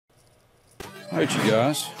Alright, you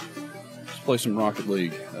guys, let's play some Rocket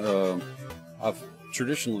League. I've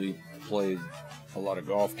traditionally played a lot of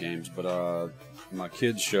golf games, but my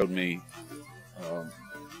kids showed me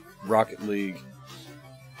Rocket League,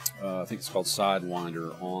 I think it's called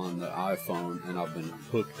Sidewinder, on the iPhone, and I've been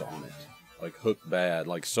hooked on it. Like, hooked bad,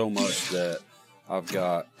 like so much that I've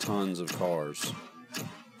got tons of cars.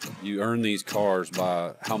 You earn these cars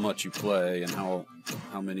by how much you play and how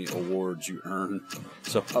many awards you earn.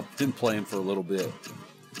 So I've been playing for a little bit,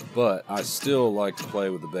 but I still like to play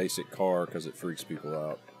with the basic car because it freaks people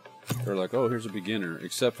out. They're like, oh, here's a beginner,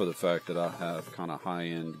 except for the fact that I have kind of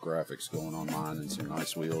high-end graphics going on mine and some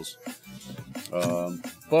nice wheels.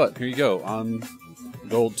 But here you go. I'm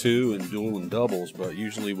gold 2 and dual and doubles, but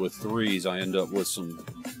usually with threes I end up with some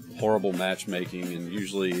horrible matchmaking, and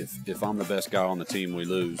usually if I'm the best guy on the team, we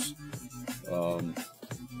lose.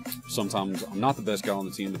 Sometimes I'm not the best guy on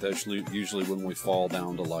the team, but that's usually when we fall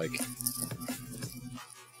down to, like,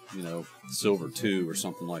 you know, silver 2 or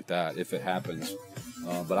something like that, if it happens.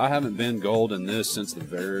 But I haven't been gold in this since the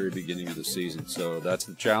very beginning of the season, so that's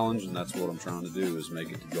the challenge, and that's what I'm trying to do, is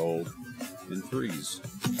make it to gold in threes.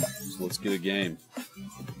 So let's get a game.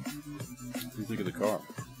 What do you think of the car?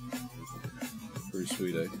 Pretty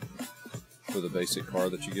sweet, eh? For the basic car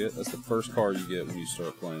that you get. That's the first car you get when you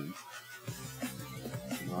start playing.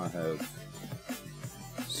 And I have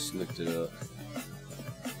slicked it up.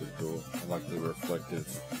 Pretty cool. I like the reflective,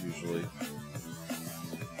 usually.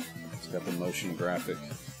 It's got the motion graphic.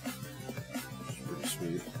 It's pretty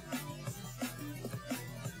sweet.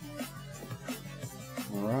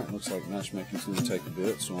 Alright, looks like matchmaking's going to take a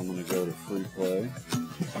bit, so I'm going to go to free play.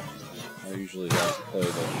 I usually like to play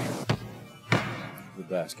the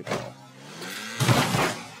basketball.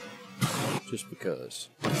 Just because.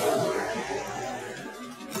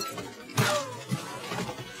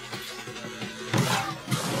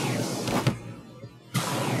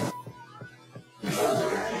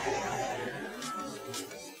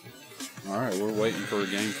 Alright, we're waiting for a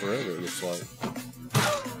game forever, it looks like.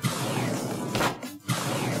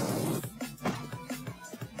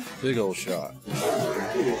 Big old shot.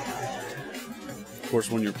 Of course,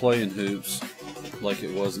 when you're playing hoops, like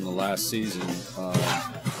it was in the last season,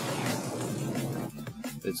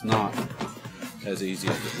 it's not as easy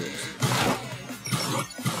as it looks.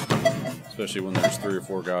 Especially when there's 3 or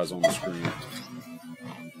 4 guys on the screen.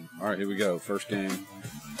 Alright, here we go. First game.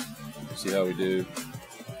 See how we do.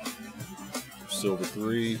 Silver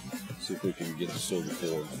 3. See if we can get to silver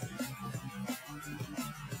 4.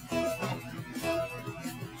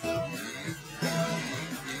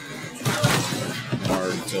 I can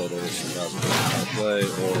already tell there's some guys who don't know how to play.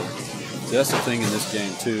 Or that's the thing in this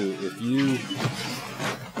game too. If you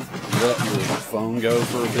let your phone go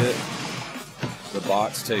for a bit, the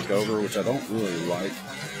bots take over, which I don't really like.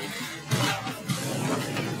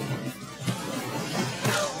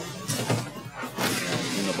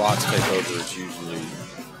 When the bots take over, it's usually,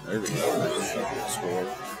 there we go, score.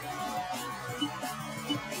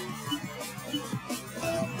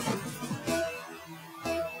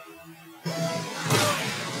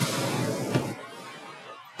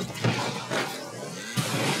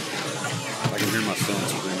 I can hear my son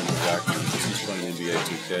screaming in the background because he's playing NBA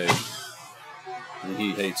 2K, and he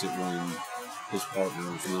hates it when his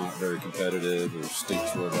partner is not very competitive or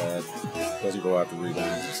stinks real bad, doesn't go after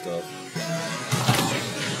rebounds and stuff.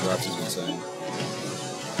 Drives him insane.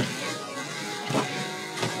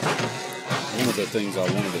 One of the things I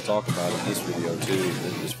wanted to talk about in this video too,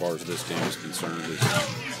 as far as this game is concerned, is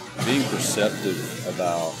being perceptive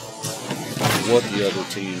about what the other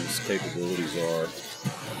team's capabilities are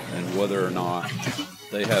and whether or not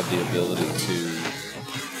they have the ability to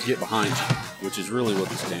get behind you, which is really what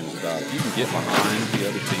this game is about. If you can get behind the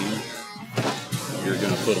other team, you're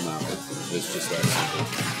going to put them out. It's just that simple.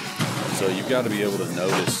 So you've got to be able to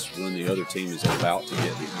notice when the other team is about to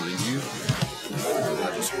get behind you.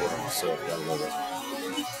 I just scored on myself, gotta love it.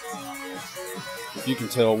 If you can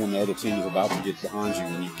tell when the other team is about to get behind you,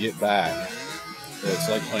 when you get back, it's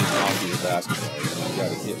like playing hockey or basketball. You've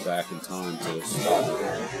got to get back in time to stop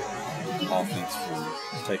the offense from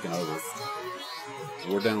taking over.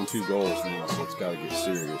 We're down 2 goals now, so it's got to get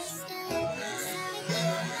serious.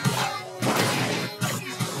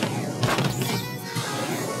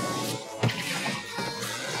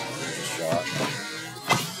 Shot.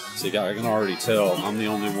 See, I can already tell I'm the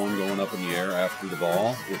only one going up in the air after the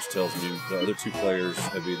ball, which tells me the other 2 players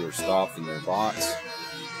have either stopped in their bots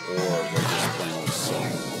or they're just plain old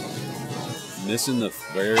suck. Missing the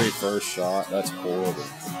very first shot, that's horrible.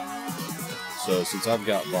 So since I've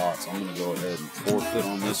got bots, I'm going to go ahead and forfeit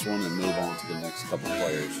on this one and move on to the next couple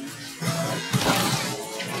players.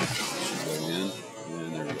 Should go in.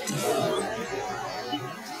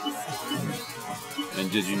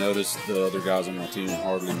 did you notice the other guys on my team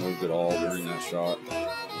hardly moved at all during that shot?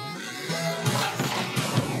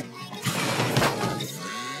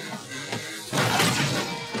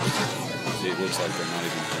 See, it looks like they're not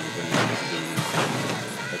even paying attention.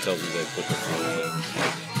 That tells me they put the phone in.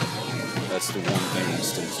 That's the one thing that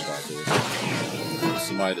stinks about this. If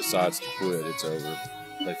somebody decides to quit, it's over.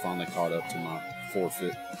 They finally caught up to my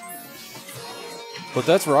forfeit. But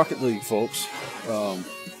that's Rocket League, folks.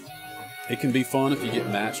 It can be fun if you get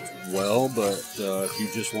matched well, but if you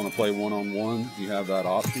just want to play one-on-one, you have that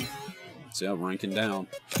option. See, I'm ranking down.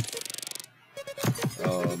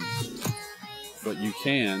 But you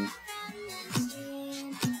can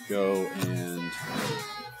go and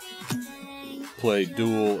play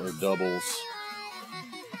dual or doubles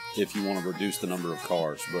if you want to reduce the number of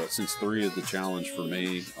cars. But since 3 is the challenge for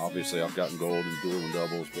me, obviously I've gotten gold in dual and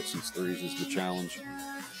doubles, but since 3s is the challenge,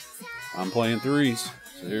 I'm playing 3s.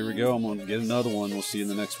 So here we go. I'm going to get another one. We'll see you in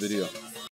the next video.